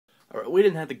we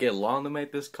didn't have to get along to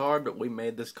make this card, but we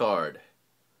made this card.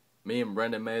 Me and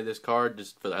Brendan made this card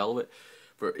just for the hell of it.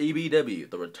 For EBW,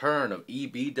 the return of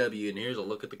EBW. And here's a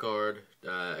look at the card.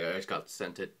 I just got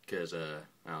sent it because,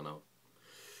 I don't know.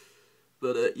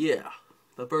 But, yeah.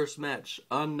 The first match,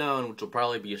 Unknown, which will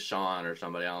probably be a Shawn or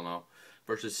somebody, I don't know,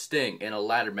 versus Sting in a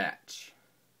ladder match.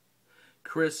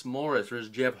 Chris Morris versus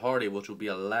Jeff Hardy, which will be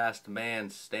a last man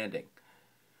standing.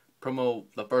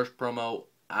 The first promo,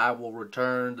 I will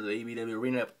return to the EBW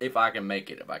arena if I can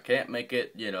make it. If I can't make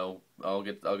it, you know, I'll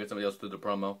get somebody else to do the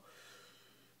promo.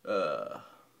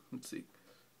 Let's see.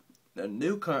 I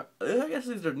guess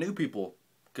these are new people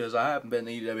because I haven't been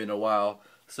to EBW in a while.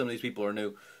 Some of these people are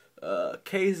new.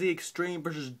 KZ Extreme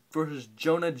versus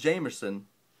Jonah Jameson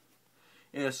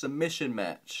in a submission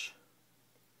match.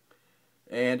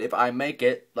 And if I make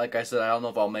it, like I said, I don't know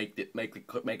if I'll make it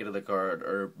to the card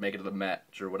or make it to the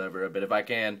match or whatever. But if I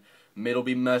can, it'll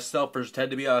be myself versus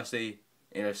Ted DiBiase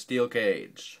in a steel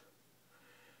cage.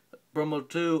 Promo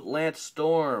 2, Lance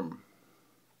Storm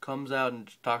comes out and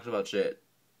talks about shit.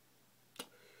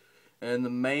 And the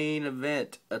main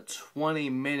event, a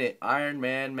 20-minute Iron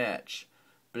Man match.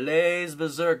 Blaze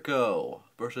Berserko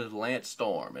versus Lance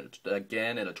Storm. And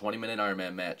again, in a 20-minute Iron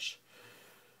Man match.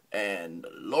 And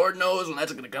Lord knows when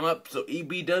that's going to come up, so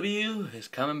EBW is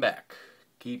coming back.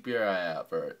 Keep your eye out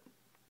for it.